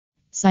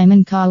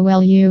Simon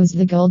Cowell used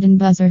the golden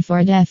buzzer for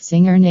a deaf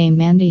singer named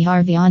Mandy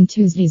Harvey on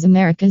Tuesday's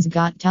America's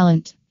Got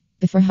Talent.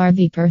 Before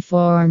Harvey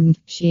performed,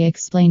 she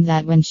explained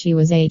that when she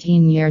was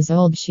 18 years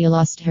old, she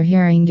lost her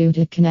hearing due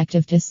to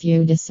connective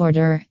tissue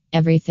disorder.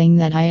 Everything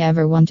that I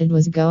ever wanted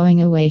was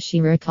going away,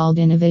 she recalled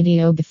in a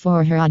video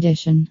before her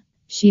audition.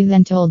 She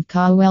then told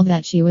Cowell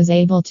that she was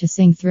able to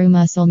sing through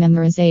muscle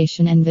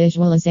memorization and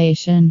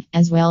visualization,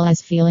 as well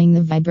as feeling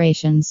the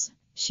vibrations.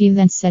 She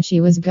then said she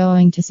was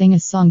going to sing a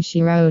song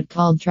she wrote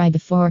called Try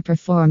before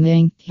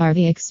performing.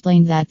 Harvey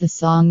explained that the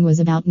song was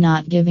about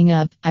not giving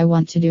up. I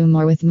want to do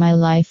more with my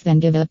life than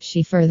give up.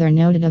 She further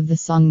noted of the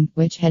song,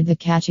 which had the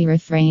catchy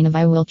refrain of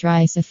I will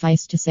try.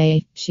 Suffice to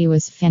say, she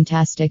was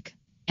fantastic.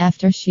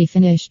 After she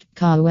finished,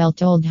 Cowell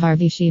told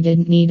Harvey she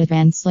didn't need a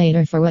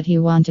translator for what he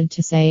wanted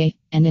to say,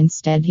 and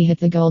instead he hit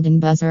the golden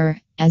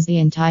buzzer. As the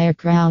entire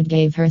crowd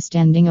gave her a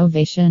standing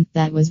ovation,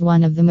 that was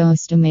one of the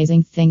most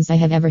amazing things I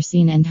have ever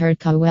seen and heard,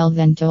 Cowell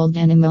then told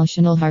an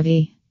emotional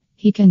Harvey.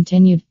 He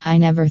continued, I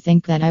never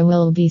think that I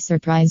will be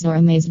surprised or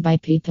amazed by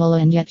people,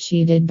 and yet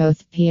she did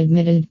both. He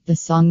admitted the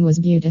song was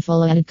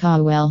beautiful, added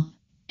Cowell.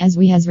 As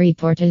we has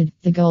reported,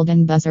 the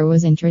golden buzzer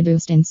was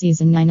introduced in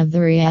season 9 of the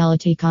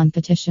reality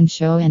competition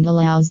show and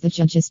allows the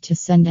judges to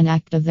send an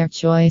act of their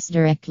choice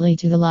directly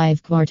to the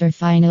live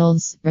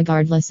quarterfinals,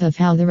 regardless of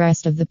how the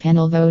rest of the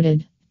panel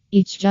voted.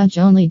 Each judge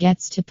only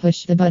gets to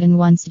push the button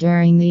once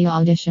during the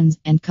auditions,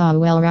 and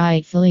Cowell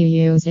rightfully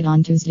used it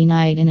on Tuesday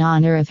night in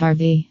honor of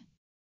Harvey.